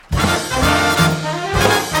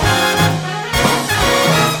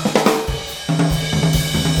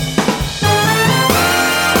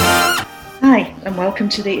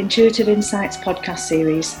welcome to the Intuitive Insights podcast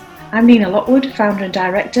series. I'm Nina Lockwood, founder and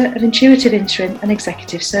director of Intuitive Interim and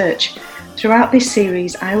Executive Search. Throughout this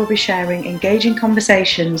series, I will be sharing engaging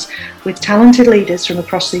conversations with talented leaders from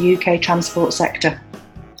across the UK transport sector.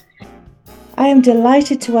 I am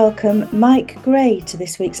delighted to welcome Mike Gray to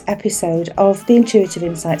this week's episode of the Intuitive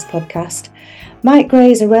Insights podcast. Mike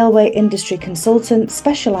Gray is a railway industry consultant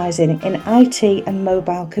specialising in IT and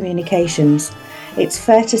mobile communications. It's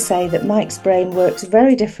fair to say that Mike's brain works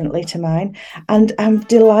very differently to mine, and I'm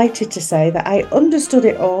delighted to say that I understood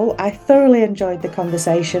it all. I thoroughly enjoyed the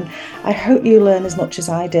conversation. I hope you learn as much as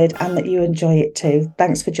I did and that you enjoy it too.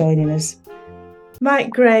 Thanks for joining us. Mike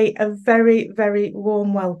Gray, a very, very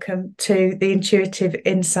warm welcome to the Intuitive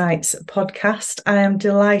Insights podcast. I am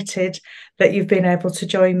delighted that you've been able to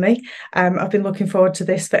join me. I've been looking forward to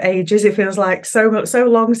this for ages. It feels like so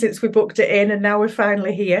long since we booked it in, and now we're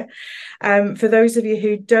finally here. For those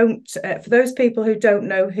people who don't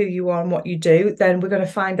know who you are and what you do, then we're going to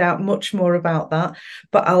find out much more about that.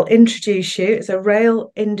 But I'll introduce you as a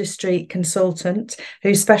rail industry consultant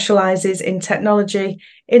who specialises in technology,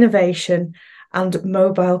 innovation, and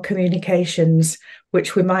mobile communications,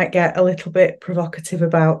 which we might get a little bit provocative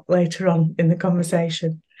about later on in the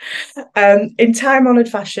conversation. In time-honoured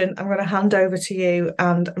fashion, I'm going to hand over to you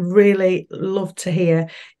and really love to hear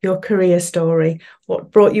your career story. What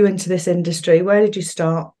brought you into this industry? Where did you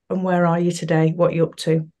start and where are you today? What are you up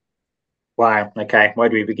to? Wow. Okay. Where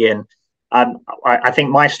do we begin? I think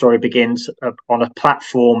my story begins on a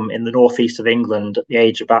platform in the northeast of England at the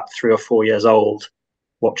age of about 3 or 4 years old,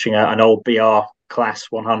 watching an old BR Class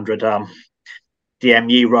 100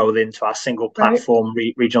 DMU roll into our single platform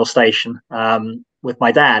regional station with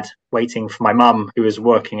my dad, waiting for my mum, who was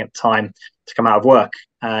working at the time, to come out of work.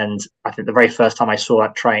 And I think the very first time I saw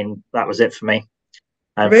that train, that was it for me.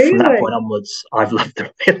 And from that point onwards, I've loved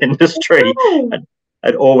the rail industry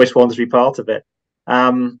and always wanted to be part of it.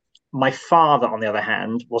 My father, on the other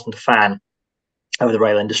hand, wasn't a fan of the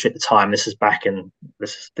rail industry at the time. This is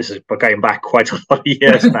going back quite a lot of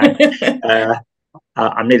years now.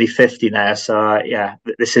 I'm nearly 50 now, so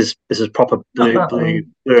this is proper blue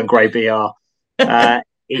and grey BR.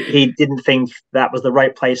 He didn't think that was the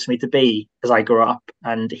right place for me to be as I grew up,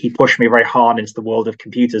 and he pushed me very hard into the world of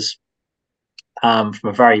computers from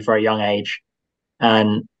a very, very young age.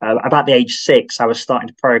 And about the age 6, I was starting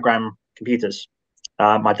to program computers.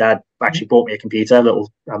 My dad actually bought me a computer, a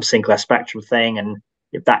little Sinclair Spectrum thing, and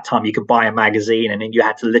at that time you could buy a magazine, and then you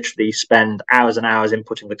had to literally spend hours and hours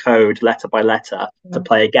inputting the code letter by letter to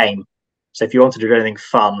play a game. So if you wanted to do anything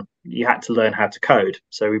fun, you had to learn how to code.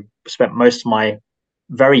 So we spent most of my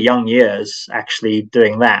very young years actually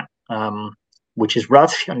doing that, which is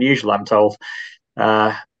relatively unusual, I'm told,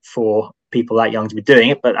 for people that young to be doing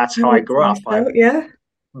it. But that's how I grew up.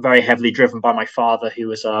 Very heavily driven by my father,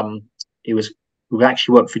 who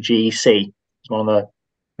actually worked for GEC. He was one of the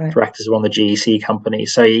directors of one of the GEC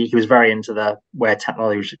companies. So he was very into where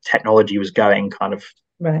technology was going kind of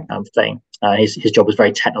thing. His job was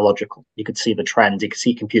very technological. You could see the trends. You could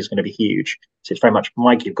see computers going to be huge. So it's very much,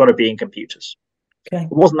 Mike, you've got to be in computers. I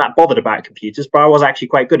wasn't that bothered about computers, but I was actually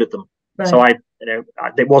quite good at them. So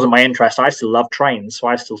it wasn't my interest. I still love trains. So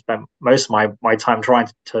I still spent most of my time trying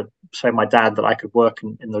to show my dad that I could work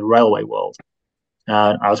in the railway world.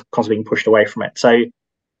 I was constantly being pushed away from it. So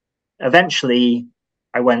eventually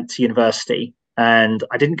I went to university, and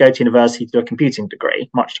I didn't go to university to do a computing degree,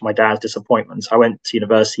 much to my dad's disappointment. I went to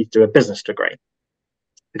university to do a business degree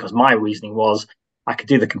because my reasoning was I could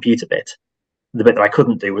do the computer bit. The bit that I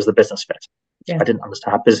couldn't do was the business bit. I didn't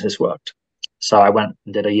understand how business worked. So I went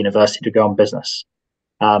and did a university degree on business.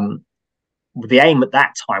 The aim at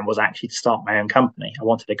that time was actually to start my own company. I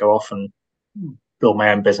wanted to go off and build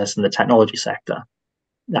my own business in the technology sector.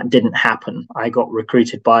 That didn't happen. I got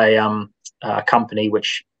recruited by a company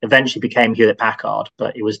which eventually became Hewlett Packard,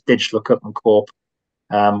 but it was Digital Equipment Corp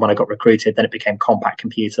when I got recruited. Then it became Compaq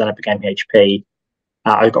Computer, then it became HP.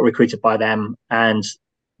 I got recruited by them, and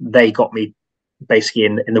they got me basically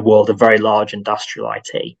in the world of very large industrial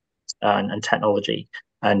IT and technology,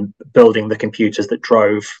 and building the computers that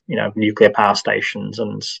drove nuclear power stations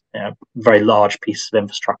and very large pieces of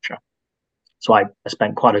infrastructure. So I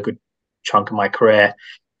spent quite a good chunk of my career,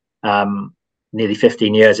 nearly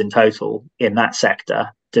 15 years in total, in that sector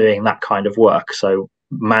doing that kind of work. So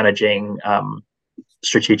managing,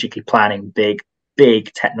 strategically planning big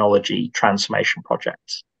technology transformation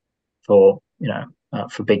projects for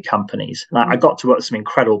big companies. And I got to work with some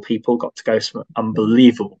incredible people, got to go to some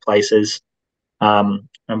unbelievable places. I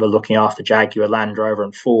remember looking after Jaguar, Land Rover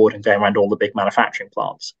and Ford and going around all the big manufacturing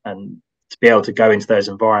plants. And to be able to go into those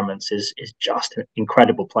environments is just an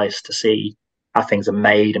incredible place to see how things are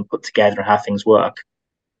made and put together and how things work.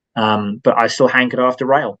 But I still hankered after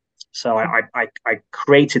rail. So I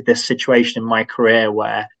created this situation in my career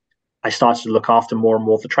where I started to look after more and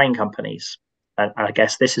more of the train companies. And I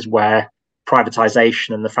guess this is where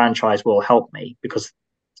privatization and the franchise will help me, because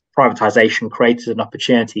privatization created an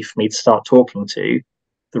opportunity for me to start talking to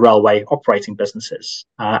the railway operating businesses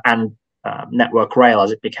and Network Rail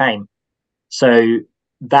as it became. So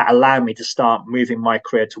that allowed me to start moving my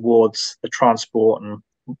career towards the transport and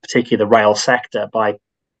particularly the rail sector by,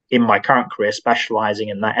 in my current career, specializing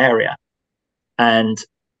in that area. And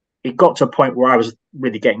it got to a point where I was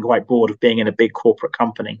really getting quite bored of being in a big corporate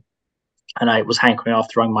company. And I was hankering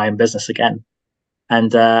after running my own business again.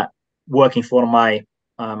 And working for one of my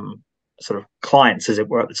sort of clients, as it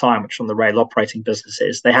were, at the time, which were on the rail operating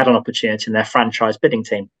businesses, they had an opportunity in their franchise bidding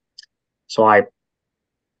team. So I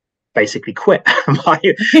basically quit my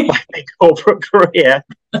big corporate career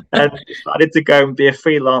and decided to go and be a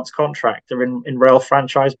freelance contractor in rail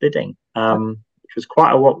franchise bidding, which was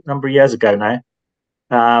quite a number of years ago now.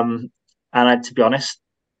 And to be honest,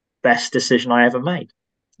 best decision I ever made.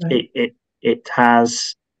 Right. It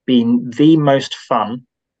has been the most fun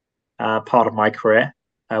part of my career,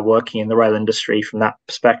 working in the rail industry from that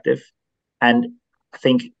perspective. And I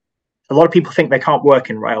think a lot of people think they can't work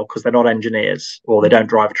in rail because they're not engineers, or they don't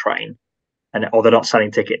drive a train, or they're not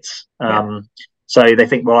selling tickets. So they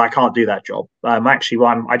think, well, I can't do that job. Actually,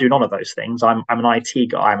 I do none of those things. I'm an IT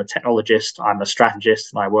guy. I'm a technologist. I'm a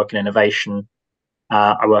strategist, and I work in innovation.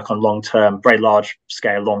 I work on long-term, very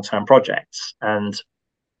large-scale long-term projects. And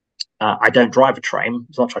I don't drive a train,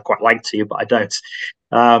 as much as I quite like to, but I don't.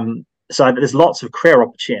 So there's lots of career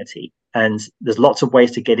opportunity, and there's lots of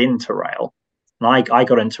ways to get into rail. And I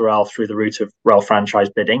got into rail through the route of rail franchise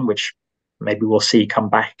bidding, which maybe we'll see come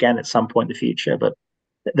back again at some point in the future. But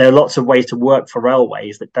there are lots of ways to work for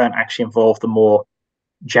railways that don't actually involve the more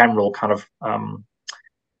general kind of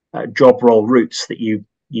job role routes that you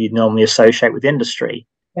normally associate with industry,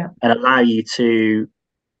 and allow you to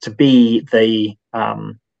be the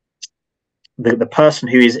person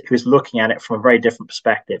who is looking at it from a very different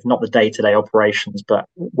perspective, not the day-to-day operations, but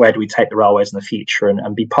where do we take the railways in the future,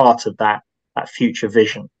 and be part of that future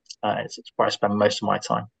vision. It's where I spend most of my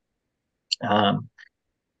time.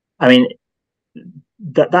 I mean,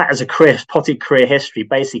 that as a potted career history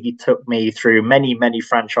basically took me through many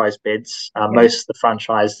franchise bids, most of the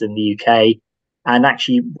franchises in the UK and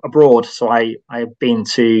actually abroad. So I've been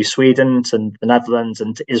to Sweden and the Netherlands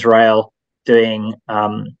and to Israel doing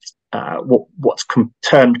what's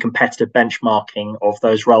termed competitive benchmarking of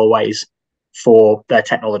those railways for their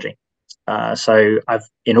technology. So I've,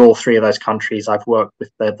 in all three of those countries, I've worked with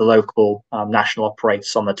the local national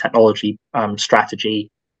operators on the technology strategy,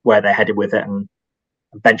 where they're headed with it, and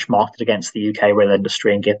benchmarked it against the UK rail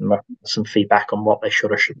industry and given them some feedback on what they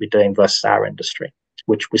should or should be doing versus our industry,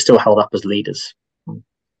 which we're still held up as leaders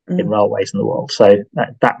in railways in the world. So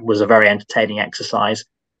that was a very entertaining exercise.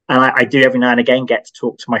 And I do every now and again get to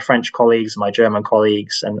talk to my French colleagues, my German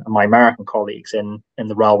colleagues, and my American colleagues in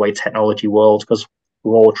the railway technology world, because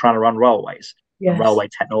we're all trying to run railways. Yes. And railway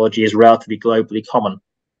technology is relatively globally common.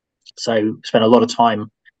 So spend a lot of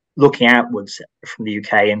time looking outwards from the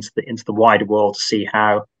UK into the wider world to see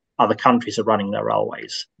how other countries are running their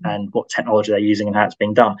railways and what technology they're using and how it's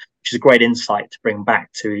being done, which is a great insight to bring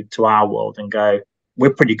back to our world and go,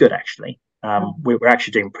 we're pretty good, actually. We're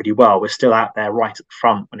actually doing pretty well. We're still out there right at the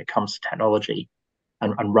front when it comes to technology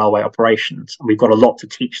and railway operations. And we've got a lot to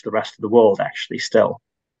teach the rest of the world, actually, still.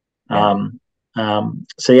 Yeah.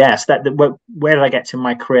 So yes, where did I get to in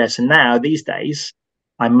my career? So now, these days,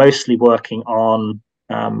 I'm mostly working on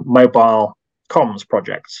mobile comms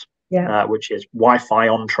projects, which is Wi-Fi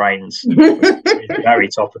on trains. Very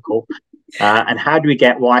topical. And how do we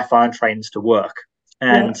get Wi-Fi on trains to work?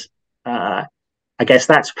 And I guess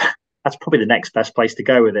that's probably the next best place to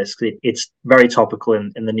go with this. It's very topical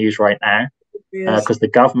in the news right now, because the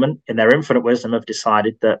government, in their infinite wisdom, have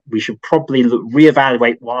decided that we should probably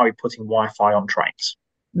reevaluate why are we putting Wi-Fi on trains.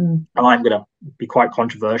 And I'm going to be quite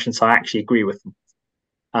controversial, so I actually agree with them.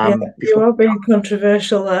 You are being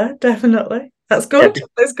controversial there, definitely. That's good.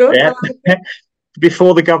 That's good. Yeah.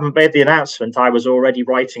 Before the government made the announcement, I was already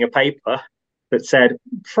writing a paper that said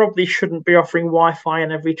probably shouldn't be offering Wi-Fi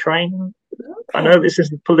in every train. Okay. I know this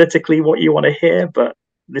isn't politically what you want to hear, but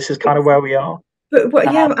this is kind of where we are. But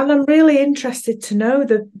and I'm really interested to know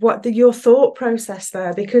your thought process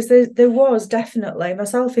there, because there was definitely,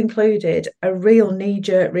 myself included, a real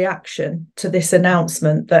knee-jerk reaction to this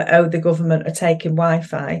announcement that the government are taking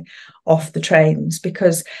Wi-Fi off the trains,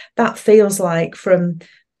 because that feels like,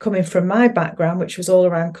 coming from my background, which was all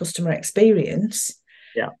around customer experience.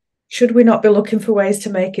 Yeah. should we not be looking for ways to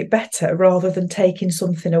make it better rather than taking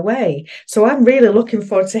something away? So I'm really looking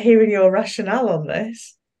forward to hearing your rationale on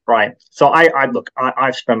this. Right. So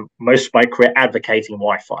I've spent most of my career advocating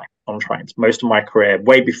Wi-Fi on trains. Most of my career,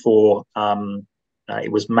 way before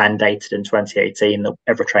it was mandated in 2018 that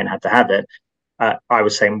every train had to have it. I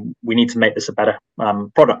was saying we need to make this a better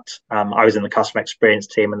product. I was in the customer experience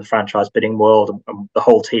team in the franchise bidding world, and the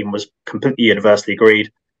whole team was completely universally agreed: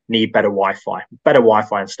 need better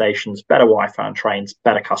Wi-Fi in stations, better Wi-Fi on trains,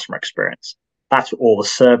 better customer experience. That's what all the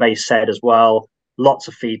surveys said as well. Lots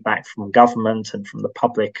of feedback from government and from the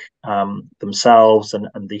public themselves and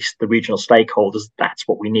the regional stakeholders. That's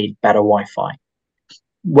what we need: better Wi-Fi.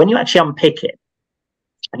 When you actually unpick it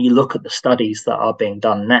and you look at the studies that are being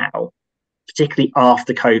done now, particularly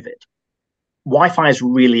after COVID, Wi-Fi is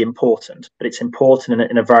really important, but it's important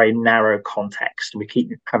in a very narrow context. And we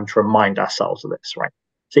keep having to remind ourselves of this, right?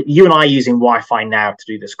 So you and I are using Wi-Fi now to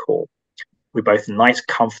do this call. We're both in nice,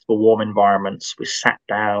 comfortable, warm environments. We're sat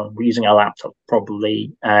down, we're using our laptop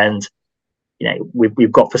probably, and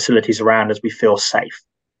we've got facilities around us. We feel safe.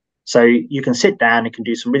 So you can sit down and can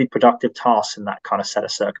do some really productive tasks in that kind of set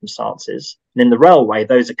of circumstances. And in the railway,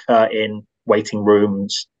 those occur in waiting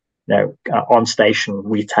rooms, on station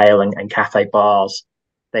retail and cafe bars.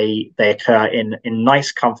 They occur in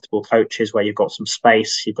nice, comfortable coaches where you've got some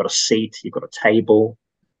space, you've got a seat, you've got a table.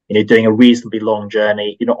 Doing a reasonably long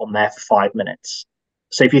journey, you're not on there for 5 minutes.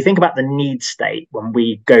 So if you think about the need state when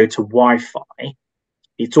we go to Wi-Fi,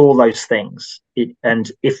 it's all those things.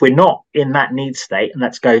 And if we're not in that need state, and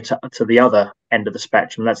let's go to the other end of the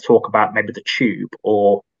spectrum, let's talk about maybe the Tube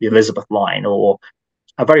or the Elizabeth line, or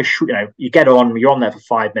a very short, you get on, you're on there for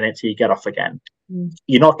 5 minutes, you get off again.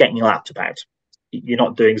 You're not getting your laptop out. You're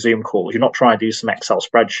not doing Zoom calls. You're not trying to do some Excel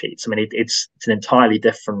spreadsheets. I mean, it's an entirely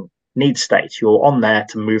different need state. You're on there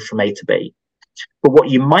to move from A to B. But what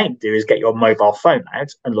you might do is get your mobile phone out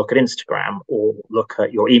and look at Instagram or look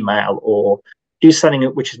at your email or do something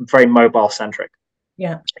which is very mobile centric.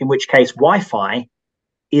 Yeah. In which case Wi-Fi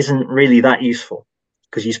isn't really that useful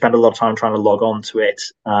because you spend a lot of time trying to log on to it.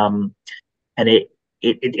 And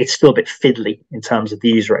it's still a bit fiddly in terms of the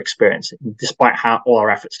user experience, despite all our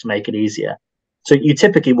efforts to make it easier. So you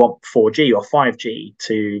typically want 4G or 5G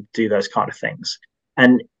to do those kind of things.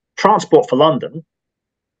 And Transport for London,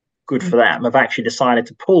 good for them, have actually decided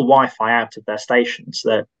to pull Wi-Fi out of their stations.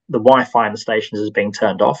 The Wi-Fi in the stations is being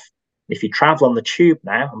turned off. If you travel on the Tube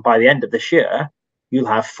now, and by the end of this year, you'll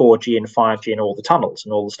have 4G and 5G in all the tunnels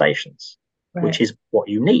and all the stations, right, which is what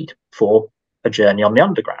you need for a journey on the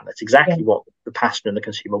underground. That's exactly what the passenger and the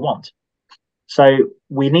consumer want. So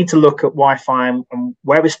we need to look at Wi-Fi and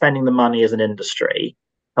where we're spending the money as an industry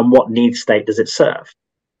and what need state does it serve.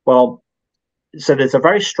 Well, so there's a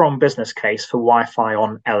very strong business case for Wi-Fi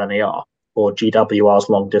on LNER or GWR's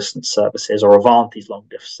long distance services or Avanti's long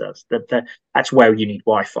distance service. That's where you need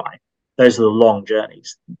Wi-Fi. Those are the long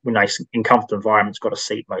journeys. Nice in comfortable environments, got a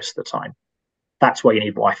seat most of the time. That's where you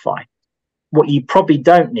need Wi-Fi. What you probably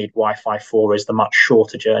don't need Wi-Fi for is the much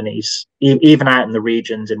shorter journeys, even out in the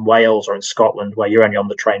regions in Wales or in Scotland, where you're only on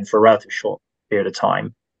the train for a relatively short period of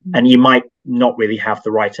time. And you might not really have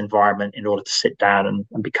the right environment in order to sit down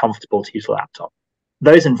and be comfortable to use a laptop.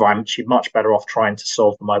 Those environments, you're much better off trying to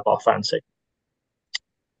solve the mobile phone signal.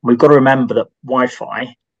 We've got to remember that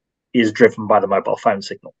Wi-Fi is driven by the mobile phone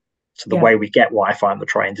signal. So the way we get Wi-Fi on the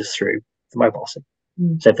trains is through the mobile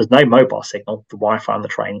signal. So if there's no mobile signal, the Wi-Fi on the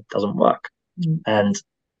train doesn't work. And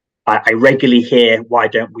I regularly hear, why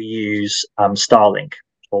don't we use Starlink,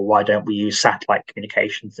 or why don't we use satellite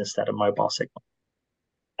communications instead of mobile signal?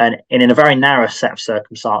 And in a very narrow set of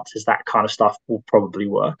circumstances, that kind of stuff will probably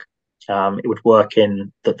work. It would work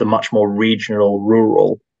in the much more regional,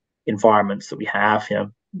 rural environments that we have,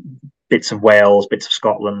 bits of Wales, bits of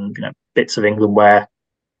Scotland, bits of England where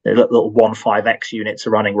the little 1.5x units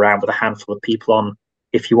are running around with a handful of people on.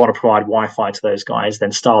 If you want to provide Wi-Fi to those guys, then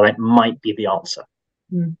Starlink might be the answer.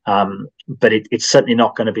 But it's certainly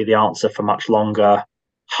not going to be the answer for much longer,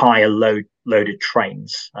 higher loaded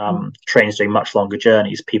trains, trains doing much longer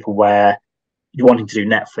journeys, people where you're wanting to do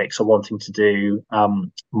Netflix or wanting to do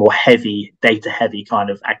more heavy, data heavy kind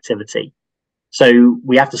of activity. So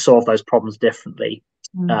we have to solve those problems differently.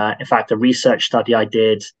 In fact, a research study I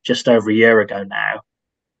did just over a year ago now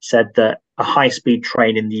said that a high-speed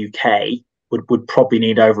train in the UK would probably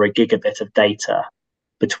need over a gigabit of data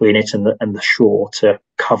between it and the shore to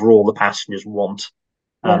cover all the passengers want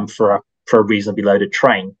for a reasonably loaded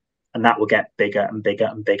train. And that will get bigger and bigger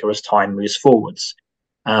and bigger as time moves forwards.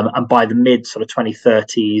 And by the mid sort of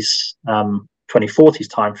 2030s, 2040s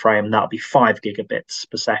timeframe, that'll be 5 gigabits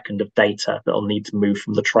per second of data that'll need to move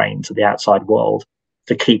from the train to the outside world.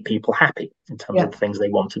 to keep people happy in terms of the things they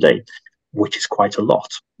want to do, which is quite a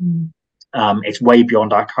lot. It's way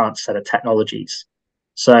beyond our current set of technologies.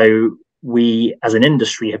 So we, as an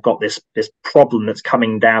industry, have got this problem that's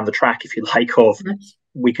coming down the track, if you like, of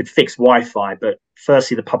we could fix Wi-Fi, but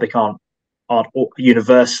firstly, the public aren't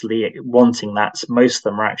universally wanting that. So most of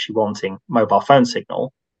them are actually wanting mobile phone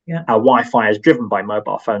signal. Our Wi-Fi is driven by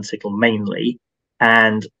mobile phone signal mainly,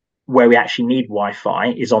 and where we actually need Wi-Fi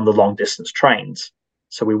is on the long distance trains.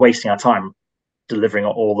 So we're wasting our time delivering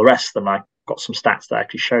all the rest of them. I got some stats that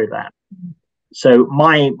actually show that. So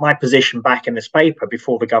my position back in this paper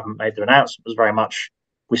before the government made their announcement was very much,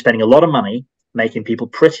 we're spending a lot of money making people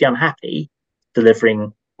pretty unhappy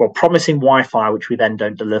delivering, promising Wi-Fi, which we then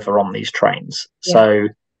don't deliver on these trains. So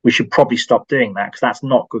we should probably stop doing that, because that's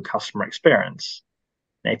not good customer experience.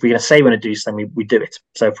 Now, if we're going to say we're going to do something, we do it.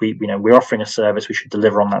 So if we're offering a service, we should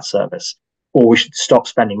deliver on that service, or we should stop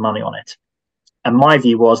spending money on it. And my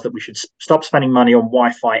view was that we should stop spending money on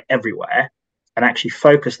Wi-Fi everywhere and actually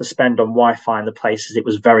focus the spend on Wi-Fi in the places it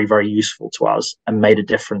was very, very useful to us and made a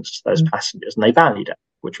difference to those passengers, and they valued it,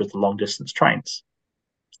 which was the long distance trains.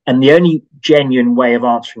 And the only genuine way of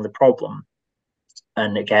answering the problem,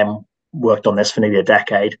 and again, worked on this for nearly a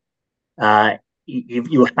decade,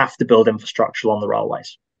 you have to build infrastructure on the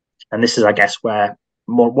railways. And this is, I guess, where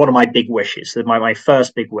one of my big wishes, so my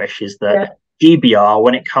first big wish is that GBR,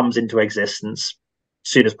 when it comes into existence,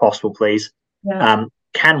 as soon as possible, please,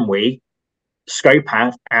 can we scope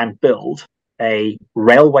out and build a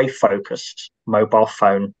railway-focused mobile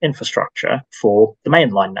phone infrastructure for the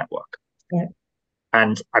mainline network?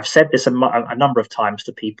 And I've said this a number of times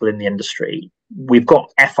to people in the industry. We've got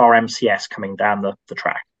FRMCS coming down the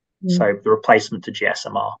track, so the replacement to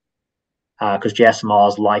GSMR, because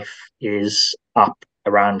GSMR's life is up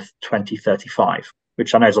around 2035,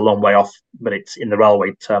 which I know is a long way off, but it's in the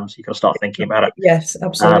railway terms. You can start thinking about it. Yes,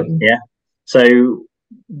 absolutely. So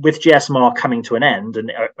with GSMR coming to an end,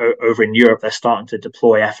 and over in Europe, they're starting to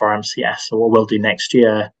deploy FRMCS, or what we'll do next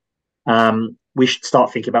year. We should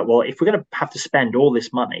start thinking about, if we're going to have to spend all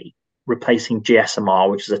this money replacing GSMR,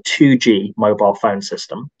 which is a 2G mobile phone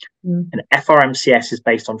system, and FRMCS is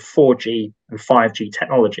based on 4G and 5G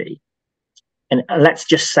technology, and let's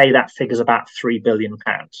just say that figure's about £3 billion.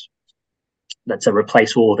 Let's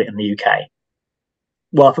replace all of it in the UK.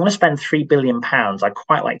 Well, if I want to spend £3 billion, I'd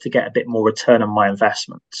quite like to get a bit more return on my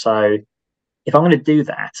investment. So if I'm going to do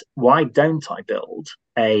that, why don't I build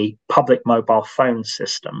a public mobile phone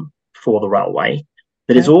system for the railway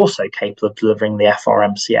that is also capable of delivering the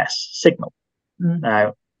FRMCS signal?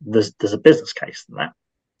 Now, there's a business case in that.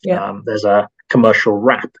 There's a commercial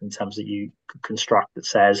wrap in terms that you could construct that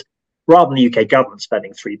says, rather than the UK government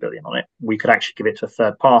spending £3 billion on it, we could actually give it to a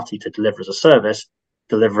third party to deliver as a service,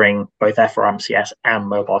 delivering both FRMCS and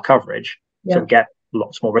mobile coverage, so we get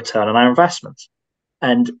lots more return on our investment.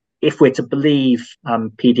 And if we're to believe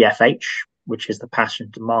PDFH, which is the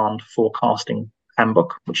Passenger Demand Forecasting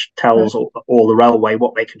Handbook, which tells all the railway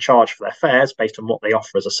what they can charge for their fares based on what they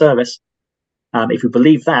offer as a service, if we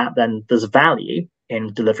believe that, then there's value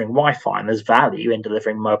in delivering Wi-Fi, and there's value in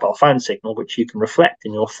delivering mobile phone signal, which you can reflect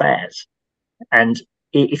in your fares. And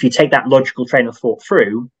if you take that logical train of thought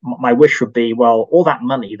through, my wish would be, all that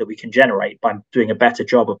money that we can generate by doing a better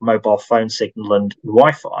job of mobile phone signal and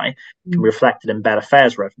Wi-Fi can be reflected in better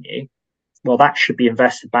fares revenue. Well, that should be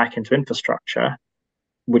invested back into infrastructure,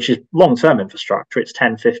 which is long-term infrastructure. It's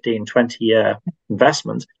 10, 15, 20-year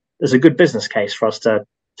investment. There's a good business case for us to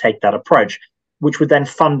take that approach, which would then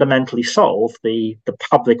fundamentally solve the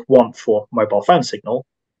public want for mobile phone signal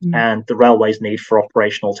and the railway's need for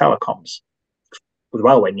operational telecoms. The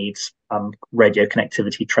railway needs radio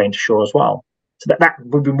connectivity, train to shore as well. So that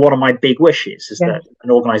would be one of my big wishes, is that an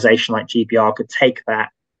organisation like GBR could take that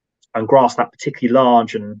and grasp that particularly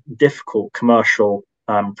large and difficult commercial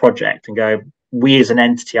project and go, we as an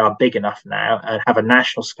entity are big enough now and have a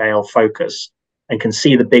national scale focus and can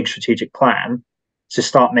see the big strategic plan to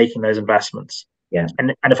start making those investments.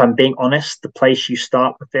 And if I'm being honest, the place you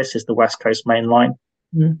start with this is the West Coast Main Line,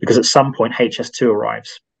 because at some point HS2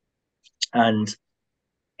 arrives. And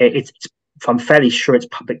I'm fairly sure it's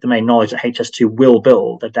public domain knowledge that HS2 will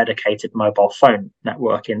build a dedicated mobile phone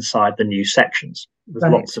network inside the new sections.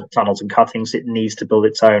 There's lots of tunnels and cuttings. It needs to build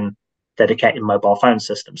its own dedicated mobile phone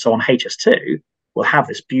system. So on HS2, we'll have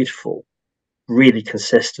this beautiful, really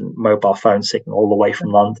consistent mobile phone signal all the way from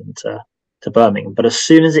London to Birmingham. But as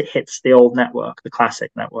soon as it hits the old network, the classic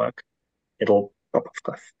network, it'll drop off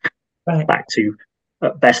cliff back to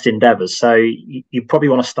best endeavors. So you probably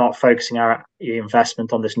want to start focusing your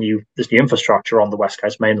investment on this new infrastructure on the West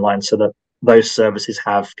Coast Main Line, so that those services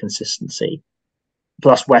have consistency.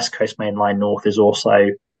 Plus, West Coast Main Line North is also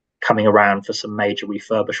coming around for some major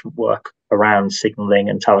refurbishment work around signalling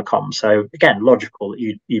and telecom. So again, logical that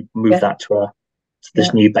you move that to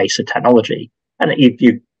this new base of technology, and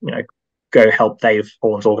you go help Dave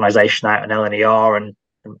Horn's organisation out in LNER and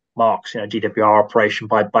Mark's GWR operation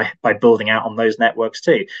by building out on those networks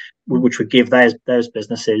too, which would give those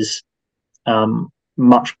businesses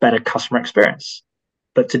much better customer experience.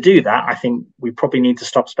 But to do that, I think we probably need to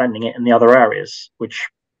stop spending it in the other areas, which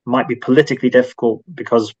might be politically difficult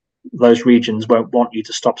because those regions won't want you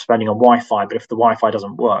to stop spending on Wi-Fi. But if the Wi-Fi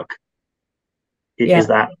doesn't work, is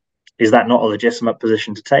that not a legitimate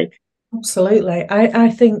position to take? Absolutely. I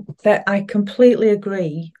think that I completely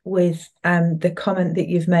agree with the comment that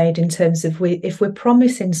you've made in terms of if we're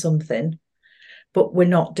promising something, but we're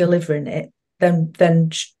not delivering it, then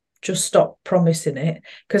just stop promising it.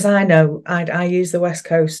 Because I know I use the West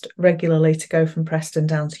Coast regularly to go from Preston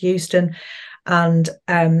down to Euston, and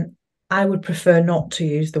I would prefer not to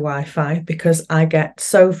use the Wi-Fi because I get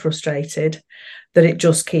so frustrated that it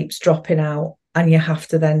just keeps dropping out and you have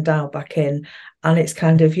to then dial back in. And it's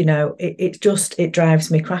kind of, it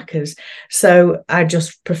drives me crackers. So I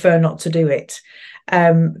just prefer not to do it.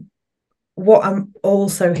 What I'm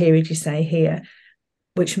also hearing you say here,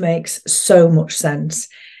 which makes so much sense,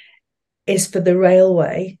 is for the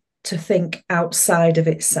railway to think outside of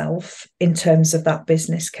itself in terms of that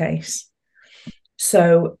business case.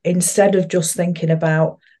 So instead of just thinking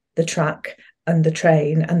about the track and the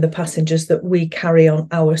train and the passengers that we carry on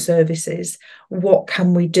our services, what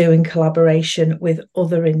can we do in collaboration with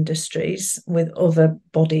other industries, with other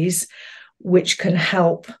bodies, which can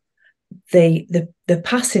help the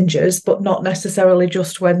passengers, but not necessarily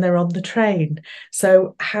just when they're on the train?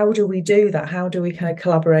 So how do we do that? How do we kind of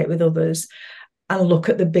collaborate with others and look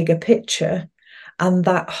at the bigger picture and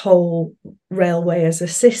that whole railway as a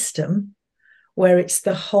system, where it's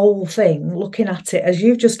the whole thing, looking at it as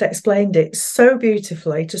you've just explained it so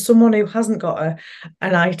beautifully to someone who hasn't got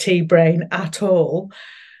an IT brain at all?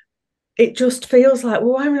 It just feels like,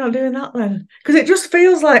 well, why are we not doing that then? Because it just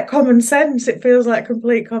feels like common sense. It feels like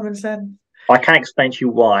complete common sense. I can't explain to you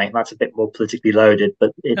why. That's a bit more politically loaded,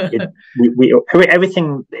 but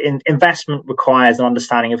everything in investment requires an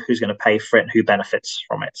understanding of who's going to pay for it and who benefits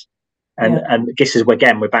from it. And this is,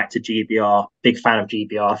 again, we're back to GBR. Big fan of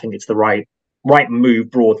GBR. I think it's the right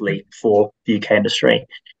move broadly for the UK industry.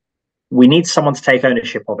 We need someone to take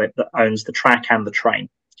ownership of it that owns the track and the train,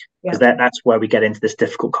 because that's where we get into this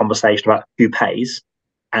difficult conversation about who pays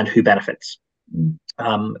and who benefits.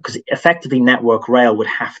 Because effectively Network Rail would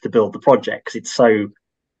have to build the project because it's so,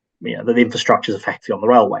 the infrastructure is effectively on the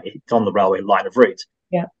railway. It's on the railway line of route.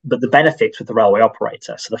 But the benefits with the railway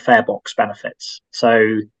operator, so the fare box benefits.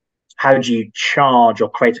 So how do you charge or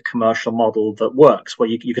create a commercial model that works? Well,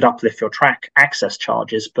 you could uplift your track access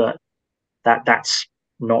charges, but that's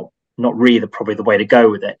not really probably the way to go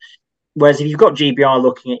with it. Whereas if you've got GBR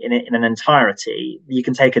looking at it in an entirety, you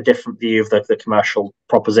can take a different view of the commercial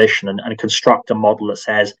proposition and construct a model that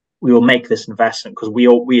says we will make this investment because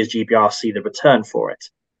we as GBR see the return for it,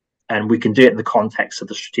 and we can do it in the context of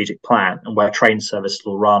the strategic plan and where train services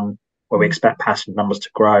will run, where we expect passenger numbers to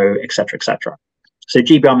grow, etc., etc. So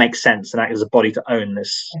GBR makes sense and act as a body to own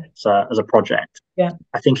this as a project.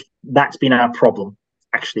 I think that's been our problem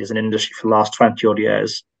actually as an industry for the last 20 odd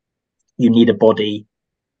years. You need a body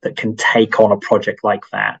that can take on a project like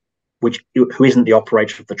that, who isn't the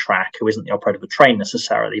operator of the track, who isn't the operator of the train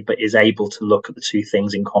necessarily, but is able to look at the two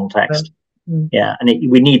things in context. We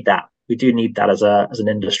need that. We do need that as an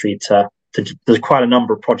industry to there's quite a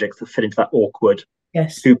number of projects that fit into that awkward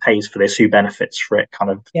who pays for this, who benefits for it kind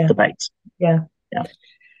of debate.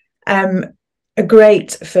 A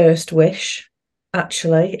great first wish,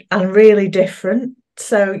 actually, and really different.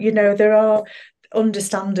 So,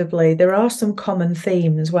 there are some common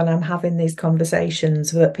themes when I'm having these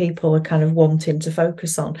conversations that people are kind of wanting to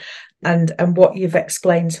focus on. And what you've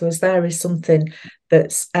explained to us there is something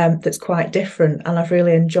that's quite different. And I've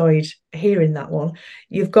really enjoyed hearing that one.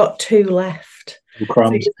 You've got two left.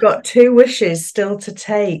 So you've got two wishes still to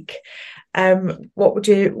take. What would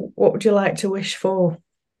you like to wish for?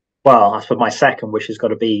 Well, I suppose my second wish has got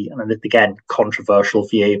to be, and again, controversial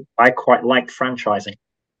view. I quite like franchising.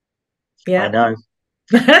 I know.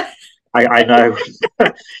 I know.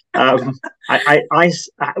 I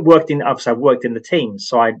worked in the teams,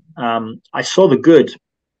 so I saw the good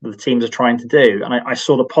that the teams are trying to do, and I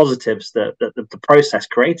saw the positives that the process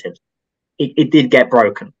created. It did get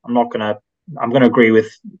broken. I'm going to agree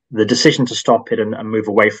with the decision to stop it and move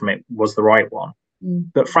away from it was the right one.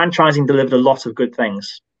 But franchising delivered a lot of good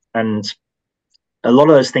things, and a lot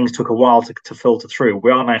of those things took a while to filter through.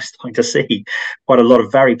 We are now starting to see quite a lot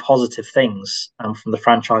of very positive things from the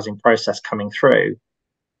franchising process coming through.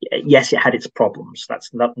 Yes, it had its problems.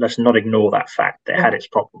 Let's not ignore that fact. It had its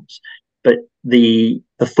problems. But the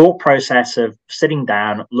thought process of sitting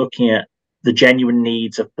down, looking at the genuine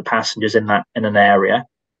needs of the passengers in an area,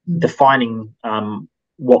 defining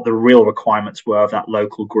what the real requirements were of that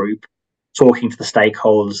local group, talking to the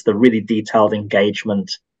stakeholders, the really detailed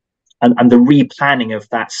engagement, and the replanning of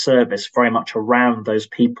that service very much around those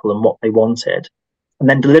people and what they wanted, and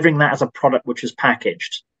then delivering that as a product which was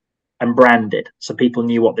packaged and branded so people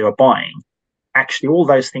knew what they were buying. Actually, all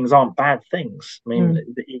those things aren't bad things. I mean,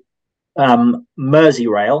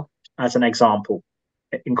 Merseyrail, as an example,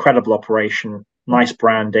 incredible operation, nice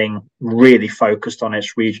branding, really focused on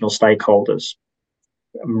its regional stakeholders.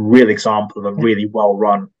 A real example of a really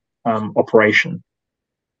well-run operation.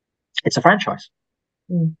 It's a franchise.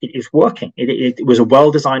 It is working. It was a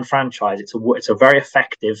well-designed franchise. It's a very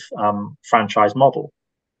effective franchise model.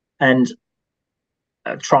 And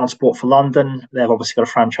Transport for London, they've obviously got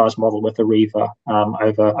a franchise model with Arriva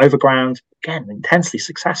over Overground. Again, intensely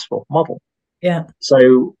successful model. Yeah.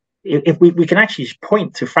 So if we can actually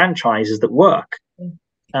point to franchises that work,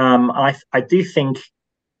 I do think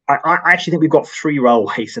I actually think we've got 3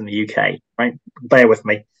 railways in the UK. Right, bear with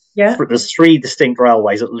me. Yeah, there's 3 distinct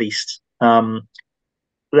railways at least.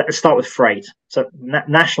 Let's start with freight. So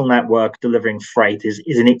national network delivering freight is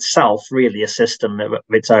in itself really a system of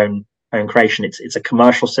its own creation. It's a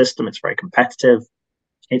commercial system. It's very competitive.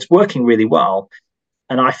 It's working really well.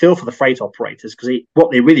 And I feel for the freight operators, because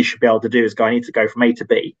what they really should be able to do is go, I need to go from A to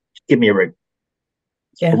B. Give me a route.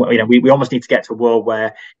 Yeah. We almost need to get to a world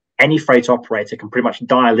where any freight operator can pretty much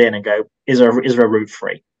dial in and go, is there a route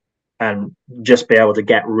free? And just be able to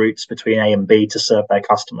get routes between A and B to serve their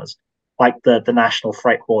customers, like the national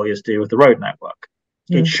freight hauliers do with the road network.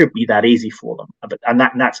 It should be that easy for them. And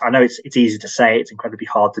that's, I know it's easy to say, it's incredibly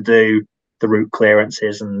hard to do. The route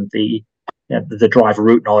clearances and the driver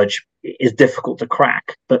route knowledge is difficult to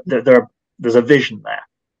crack, but there's a vision there.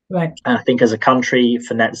 Right. And I think as a country,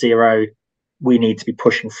 for net zero, we need to be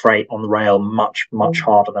pushing freight on the rail much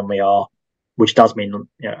harder than we are, which does mean,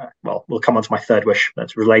 well, we'll come on to my third wish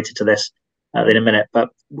that's related to this in a minute, but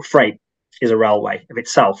freight is a railway of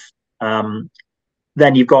itself.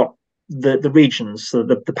 Then you've got the regions, so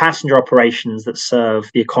the passenger operations that serve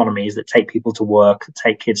the economies, that take people to work, that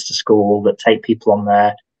take kids to school, that take people on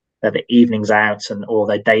their evenings out or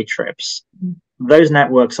their day trips. Those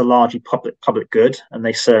networks are largely public good, and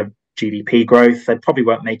they serve GDP growth. They probably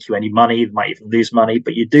won't make you any money, they might even lose money,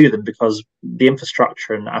 but you do them because the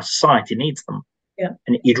infrastructure and our society needs them. Yeah.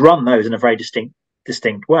 And you'd run those in a very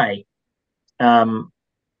distinct way.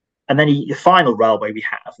 And then the final railway we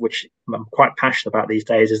have, which I'm quite passionate about these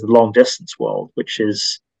days, is the long distance world, which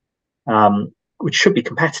should be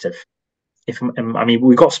competitive.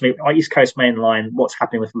 We've got some East Coast Main Line, what's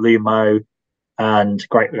happening with Lumo and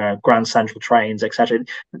Grand Central trains, etc.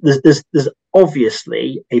 There's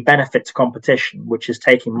obviously a benefit to competition, which is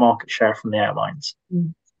taking market share from the airlines.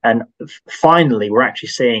 And finally, we're actually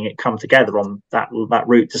seeing it come together on that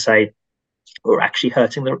route to say, we're actually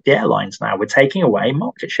hurting the airlines now. We're taking away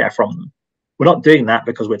market share from them. We're not doing that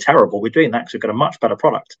because we're terrible. We're doing that because we've got a much better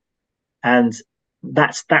product. And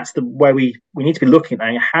that's the way we need to be looking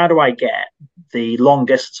at how do I get the long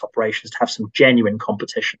distance operations to have some genuine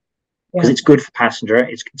competition? Because it's good for passenger,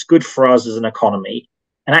 it's good for us as an economy,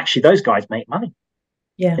 and actually those guys make money.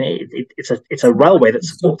 Yeah, it's a railway that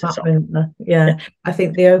supports itself. Yeah, I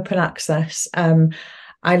think the open access.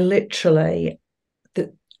 I literally.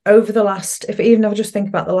 Over the last, if I just think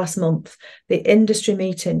about the last month, the industry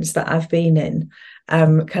meetings that I've been in,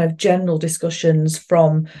 kind of general discussions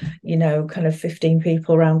from, kind of 15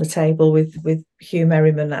 people around the table with Hugh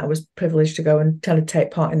Merriman, that I was privileged to go and kind of take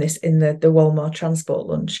part in this in the Walmart Transport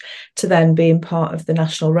Lunch, to then being part of the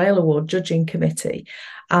National Rail Award judging committee.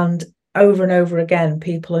 And over again,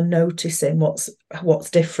 people are noticing what's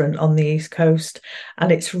different on the East Coast.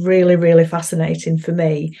 And it's really, really fascinating for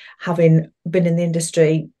me, having been in the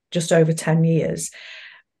industry just over 10 years,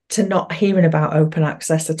 to not hearing about open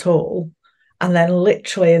access at all. And then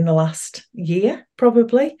literally in the last year,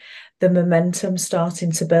 probably, the momentum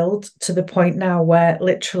starting to build to the point now where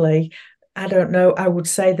literally, I don't know, I would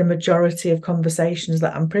say the majority of conversations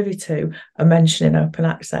that I'm privy to are mentioning open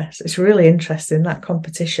access. It's really interesting, that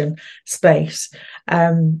competition space.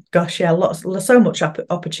 So much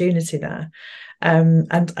opportunity there.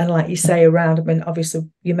 And like you say, around, obviously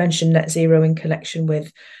you mentioned net zero in connection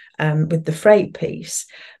with the freight piece,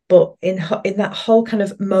 But in that whole kind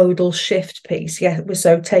of modal shift piece, yeah, we're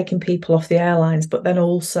so taking people off the airlines, but then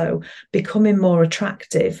also becoming more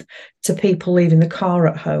attractive to people leaving the car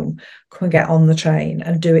at home, come and get on the train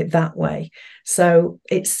and do it that way. So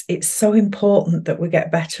it's so important that we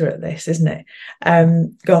get better at this, isn't it?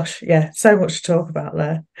 Gosh, yeah, so much to talk about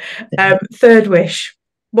there. Third wish.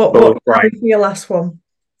 What right. for your last one?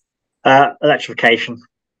 Electrification.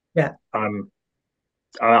 Yeah.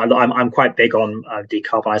 I'm quite big on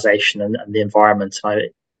decarbonisation and the environment.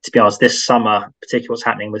 To be honest, this summer, particularly what's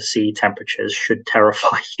happening with sea temperatures, should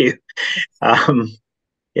terrify you.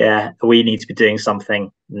 Yeah, we need to be doing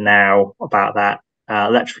something now about that.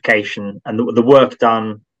 Electrification and the work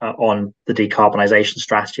done on the decarbonisation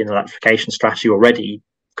strategy and the electrification strategy already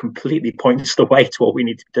completely points the way to what we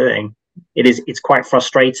need to be doing. It's quite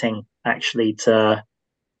frustrating actually to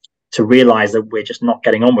realise that we're just not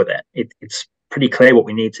getting on with it. It's pretty clear what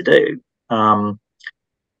we need to do.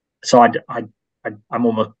 So I'm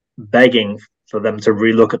almost begging for them to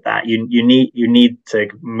relook at that. You need to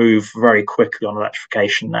move very quickly on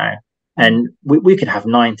electrification now. And we could have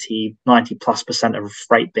 90+% of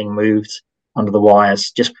freight being moved under the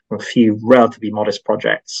wires just from a few relatively modest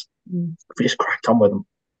projects. If we just cracked on with them.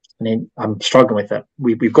 I mean, I'm struggling with it.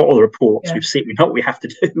 We've got all the reports. Yeah. We know what we have to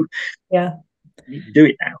do. Yeah. You need to do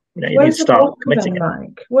it now. You need to start committing it.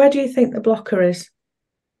 Mike? Where do you think the blocker is?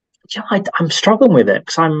 Yeah, I'm struggling with it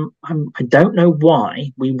because I don't know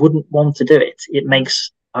why we wouldn't want to do it. It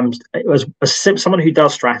makes as someone who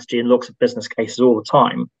does strategy and looks at business cases all the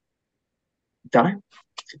time. Don't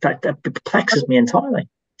that perplexes me entirely.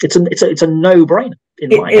 It's a no-brainer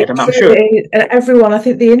in my head. I'm sure everyone. I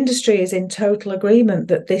think the industry is in total agreement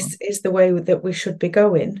that this is the way that we should be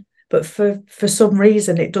going. But for some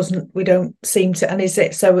reason it doesn't. We don't seem to. And is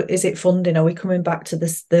it funding? Are we coming back to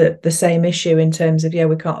the same issue in terms of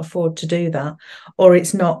we can't afford to do that, or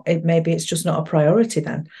it's not? Maybe it's just not a priority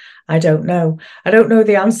then. I don't know. I don't know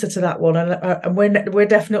the answer to that one, and we're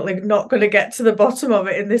definitely not going to get to the bottom of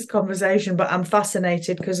it in this conversation. But I'm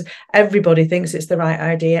fascinated because everybody thinks it's the right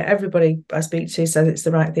idea. Everybody I speak to says it's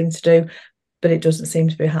the right thing to do, but it doesn't seem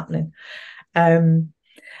to be happening.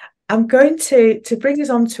 I'm going to bring us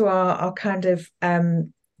on to our kind of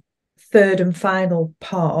third and final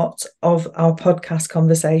part of our podcast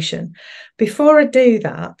conversation. Before I do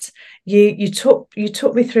that, you took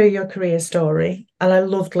me through your career story, and I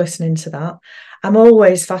loved listening to that. I'm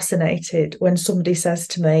always fascinated when somebody says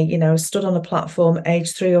to me, stood on a platform,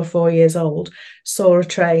 aged 3 or 4 years old, saw a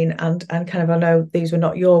train, and kind of, I know these were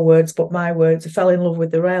not your words, but my words, I fell in love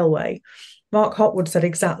with the railway. Mark Hopwood said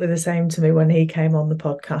exactly the same to me when he came on the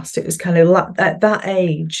podcast. It was kind of at that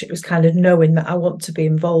age, it was kind of knowing that I want to be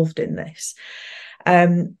involved in this.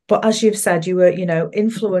 But as you've said, you were,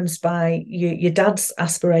 influenced by your dad's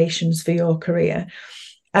aspirations for your career.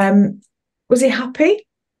 Was he happy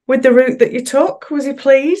with the route that you took? Was he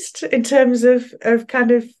pleased in terms of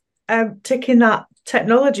kind of ticking that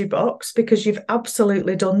technology box? Because you've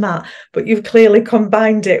absolutely done that, but you've clearly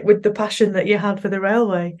combined it with the passion that you had for the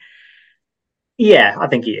railway. Yeah, I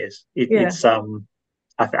think he is. It's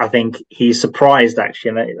I think he's surprised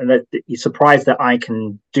actually, and he's surprised that I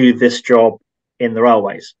can do this job in the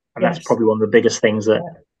railways, and that's probably one of the biggest things that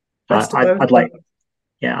I'd like.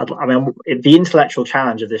 Yeah, I mean, the intellectual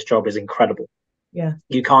challenge of this job is incredible. Yeah,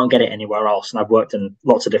 you can't get it anywhere else, and I've worked in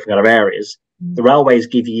lots of different kind of areas. The railways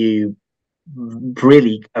give you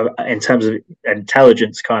really, in terms of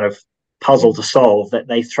intelligence, kind of puzzle to solve. That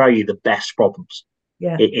they throw you the best problems.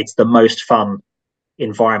 Yeah, it's the most fun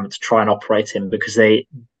environment to try and operate in because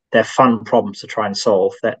they're fun problems to try and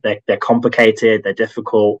solve. They're complicated, they're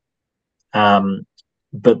difficult,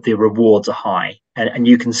 but the rewards are high, and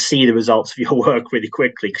you can see the results of your work really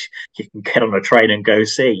quickly. You can get on a train and go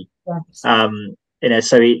see. Yes.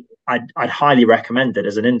 So I'd highly recommend it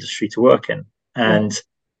as an industry to work in, and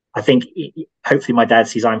I think hopefully my dad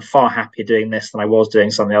sees I'm far happier doing this than I was doing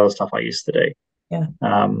some of the other stuff I used to do. Yeah.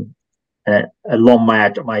 Along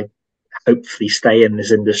my hopefully stay in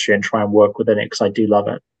this industry and try and work within it because I do love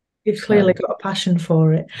it. You've clearly got a passion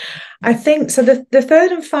for it. I think so. The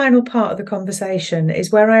third and final part of the conversation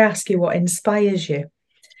is where I ask you what inspires you.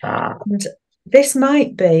 And this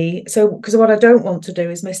might be because what I don't want to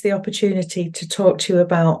do is miss the opportunity to talk to you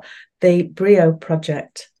about the Brio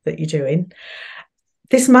project that you're doing.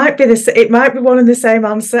 This might be it might be one and the same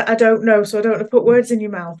answer. I don't know, so I don't want to put words in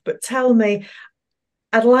your mouth. But tell me.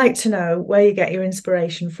 I'd like to know where you get your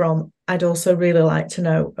inspiration from. I'd also really like to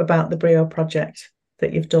know about the Brio project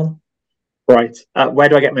that you've done. Right. Where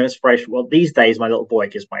do I get my inspiration? Well, these days, my little boy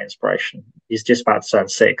gives my inspiration. He's just about to turn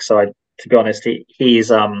 6. So to be honest,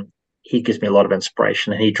 he's he gives me a lot of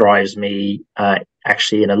inspiration, and he drives me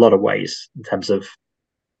actually in a lot of ways in terms of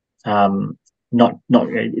not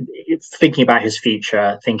it's thinking about his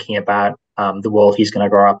future, thinking about the world he's going to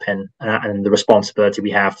grow up in, and the responsibility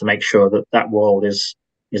we have to make sure that that world is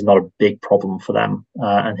not a big problem for them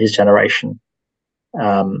and his generation.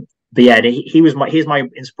 But yeah, he's my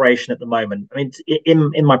inspiration at the moment. I mean,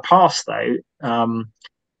 in my past though,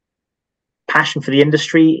 passion for the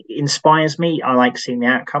industry inspires me. I like seeing the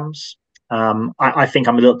outcomes. I think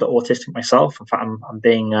I'm a little bit autistic myself. In fact, I'm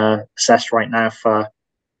being assessed right now for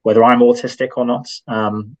whether I'm autistic or not,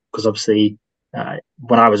 because obviously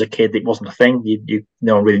when I was a kid, it wasn't a thing.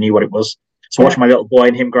 No one really knew what it was. So watching my little boy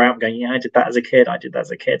and him grow up and going, yeah, I did that as a kid.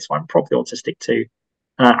 So I'm probably autistic too.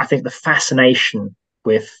 I think the fascination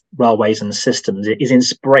with railways and the systems is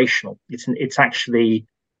inspirational. It's actually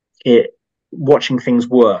watching things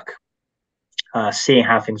work, seeing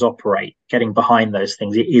how things operate, getting behind those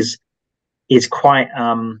things. It is quite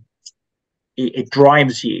it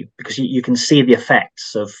drives you, because you can see the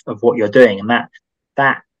effects of what you're doing, and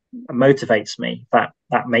that motivates me. That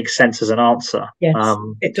makes sense as an answer. Yes,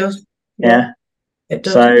 it does. Yeah, it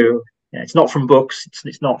does. So it's not from books.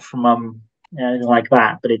 It's not from like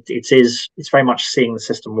that, but it's very much seeing the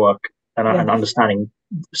system work and understanding,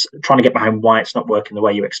 trying to get behind why it's not working the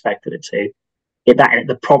way you expected it to.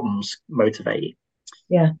 The problems motivate you.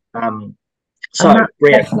 Yeah. So that's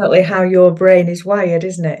definitely how your brain is wired,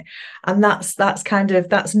 isn't it? And that's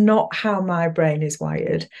not how my brain is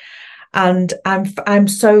wired. And I'm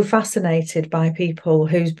so fascinated by people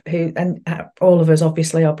who and all of us,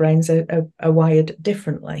 obviously our brains are wired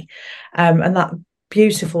differently. And that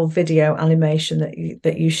beautiful video animation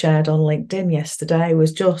that you shared on LinkedIn yesterday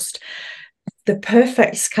was just the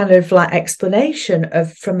perfect kind of like explanation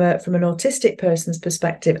of from an autistic person's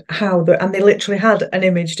perspective and they literally had an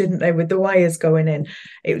image, didn't they, with the wires going in.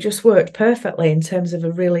 It just worked perfectly in terms of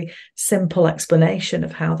a really simple explanation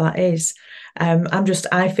of how that is.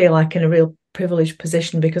 I feel like in a real privileged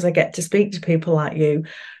position because I get to speak to people like you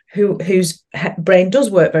whose brain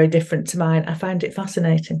does work very different to mine. I find it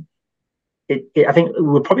fascinating. I think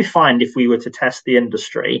we'll probably find, if we were to test the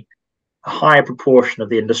industry, a higher proportion of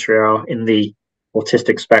the industry are in the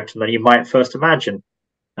autistic spectrum than you might first imagine.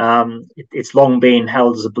 It's long been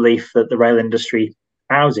held as a belief that the rail industry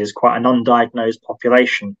houses quite an undiagnosed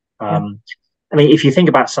population. I mean, if you think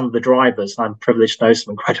about some of the drivers, and I'm privileged to know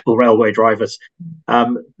some incredible railway drivers,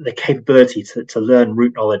 the capability to learn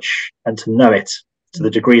route knowledge and to know it to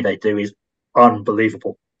the degree they do is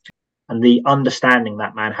unbelievable. And the understanding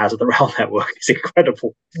that man has of the rail network is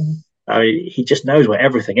incredible. I mean, he just knows where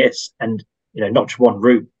everything is, and not just one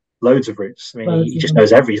route, loads of routes. I mean, he just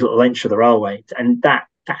knows every little inch of the railway, and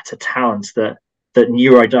that's a talent that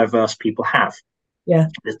neurodiverse people have. Yeah,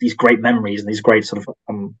 there's these great memories and these great sort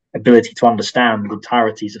of ability to understand the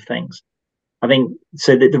entireties of things. I think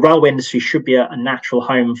so. The railway industry should be a natural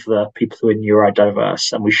home for the people who are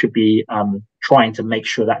neurodiverse, and we should be trying to make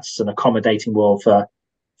sure that's an accommodating world for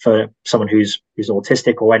someone who's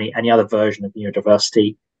autistic or any other version of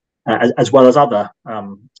neurodiversity. As well as other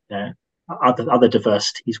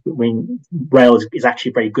diversities. I mean, rail is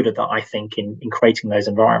actually very good at that, I think, in creating those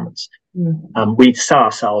environments. We need to sell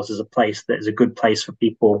ourselves as a place that is a good place for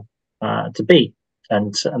people to be,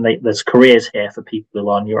 and there's careers here for people who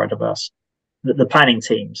are neurodiverse. The planning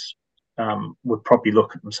teams would probably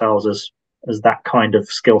look at themselves as that kind of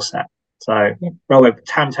skill set. So railway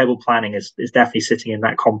timetable planning is definitely sitting in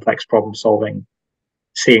that complex problem solving,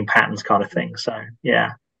 seeing patterns kind of thing. So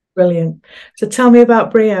yeah. Brilliant. So tell me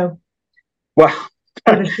about Brio. Well,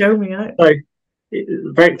 show me out. So,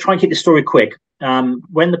 try and keep the story quick.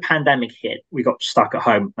 When the pandemic hit, we got stuck at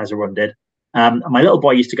home, as everyone did. And my little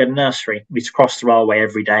boy used to go to nursery. We used to cross the railway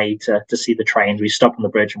every day to see the trains. We stopped on the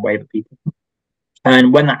bridge and wave at people.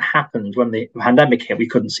 And when that happened, when the pandemic hit, we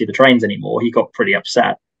couldn't see the trains anymore. He got pretty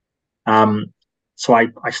upset. So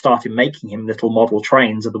I started making him little model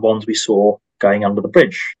trains of the ones we saw going under the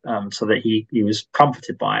bridge, so that he was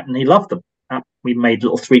comforted by it, and he loved them. We made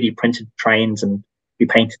little 3D printed trains and we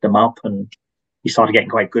painted them up, and he started getting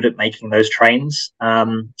quite good at making those trains.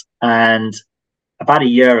 And about a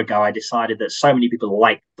year ago, I decided that so many people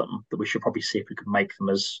liked them that we should probably see if we could make them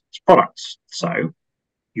as products. So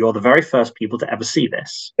you're the very first people to ever see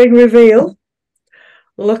this. Big reveal.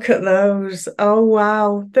 Look at those. Oh,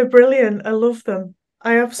 wow. They're brilliant. I love them.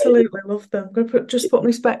 I absolutely love them. I'm going to put my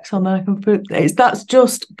specs on and that's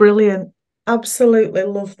just brilliant. Absolutely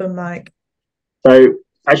love them, Mike. So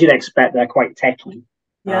as you'd expect, they're quite techy.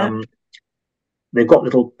 Yeah. They've got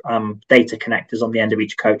little data connectors on the end of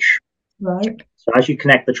each coach. Right. So as you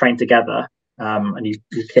connect the train together and you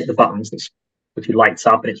hit the buttons, which lights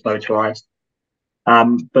up and it's motorized.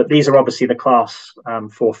 But these are obviously the class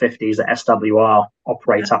 450s that SWR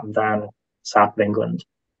operate up and down south of England.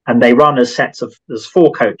 And they run as there's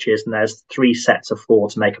 4 coaches and there's 3 sets of 4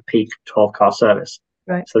 to make a peak 12-car service.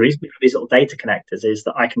 Right. So the reason for these little data connectors is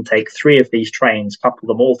that I can take 3 of these trains, couple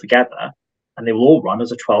them all together, and they will all run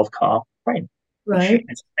as a 12-car train. Right. Which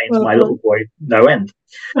entertains my little boy no end.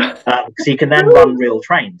 Because you can then run real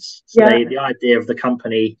trains. So the idea of the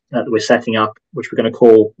company that we're setting up, which we're going to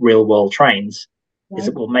call Real World Trains, is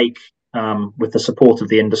that we'll make, with the support of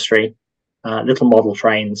the industry, little model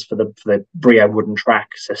trains for the Brio wooden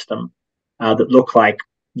track system that look like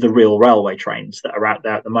the real railway trains that are out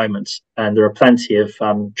there at the moment. And there are plenty of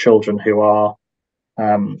children who are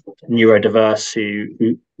neurodiverse,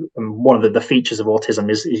 who one of the features of autism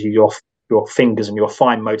is your fingers and your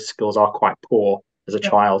fine motor skills are quite poor as a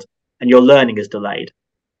child, and your learning is delayed.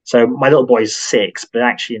 So my little boy is 6, but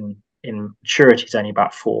actually in maturity he's only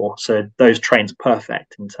about 4. So those trains are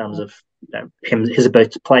perfect in terms of his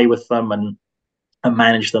ability to play with them and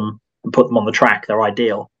manage them and put them on the track. They're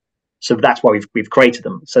ideal. So that's why we've created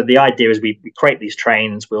them. So the idea is we create these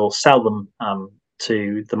trains, we'll sell them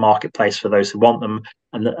to the marketplace for those who want them,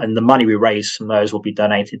 and the money we raise from those will be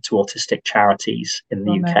donated to autistic charities in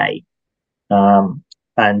the UK.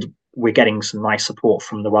 And we're getting some nice support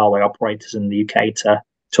from the railway operators in the UK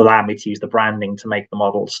to allow me to use the branding to make the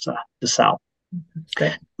models to sell.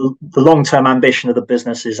 Okay. The long-term ambition of the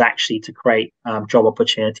business is actually to create job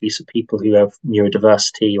opportunities for people who have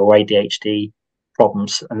neurodiversity or ADHD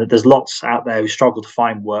problems, and that there's lots out there who struggle to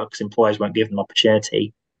find work because employers won't give them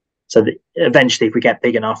opportunity. So that eventually, if we get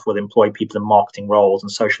big enough, we'll employ people in marketing roles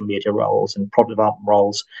and social media roles and product development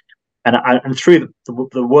roles. And through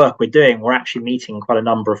the work we're doing, we're actually meeting quite a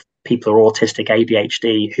number of people who are autistic,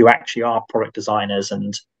 ADHD, who actually are product designers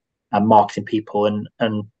and marketing people,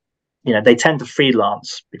 and they tend to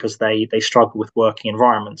freelance because they struggle with working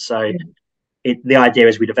environments. So the idea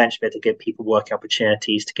is we'd eventually be able to give people working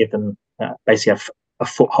opportunities to give them basically a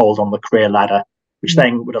foothold on the career ladder, which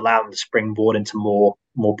then would allow them to springboard into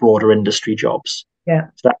more broader industry jobs. Yeah.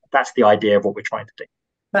 So that's the idea of what we're trying to do.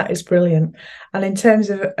 That is brilliant. And in terms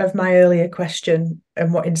of my earlier question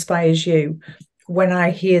and what inspires you, when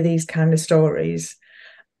I hear these kind of stories,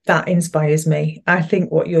 that inspires me. I think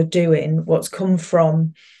what you're doing, what's come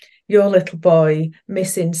from your little boy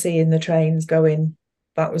seeing the trains going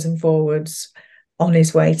backwards and forwards on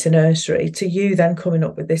his way to nursery, to you then coming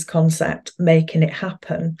up with this concept, making it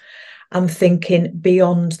happen, and thinking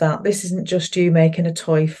beyond that. This isn't just you making a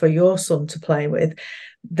toy for your son to play with.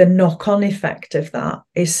 The knock-on effect of that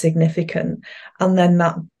is significant. And then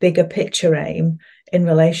that bigger picture aim in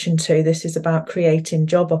relation to this is about creating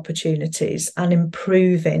job opportunities and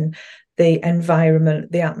improving the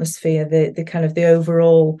environment, the atmosphere, the kind of the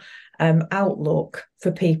overall outlook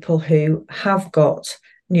for people who have got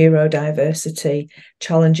neurodiversity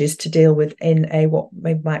challenges to deal with in what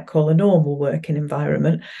we might call a normal working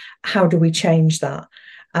environment. How do we change that?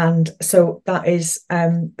 And so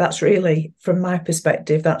that's really, from my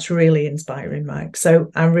perspective, that's really inspiring, Mike. So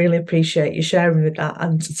I really appreciate you sharing with that,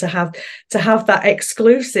 and to have that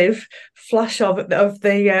exclusive flash of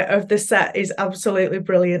the set is absolutely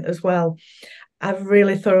brilliant as well. I've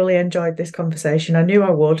really thoroughly enjoyed this conversation. I knew I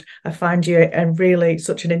would. I find you really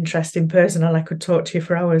such an interesting person, and I could talk to you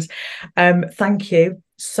for hours. Thank you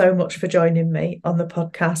so much for joining me on the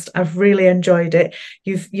podcast. I've really enjoyed it.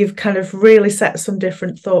 You've kind of really set some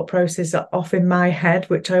different thought processes off in my head,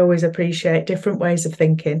 which I always appreciate, different ways of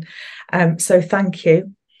thinking. So thank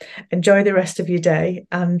you. Enjoy the rest of your day,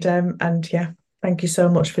 and thank you so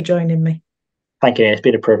much for joining me. Thank you. It's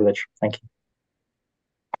been a privilege. Thank you.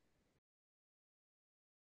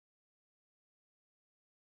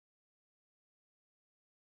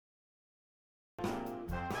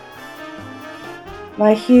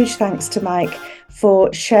 My huge thanks to Mike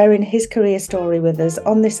for sharing his career story with us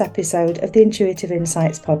on this episode of the Intuitive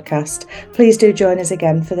Insights podcast. Please do join us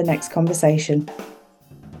again for the next conversation.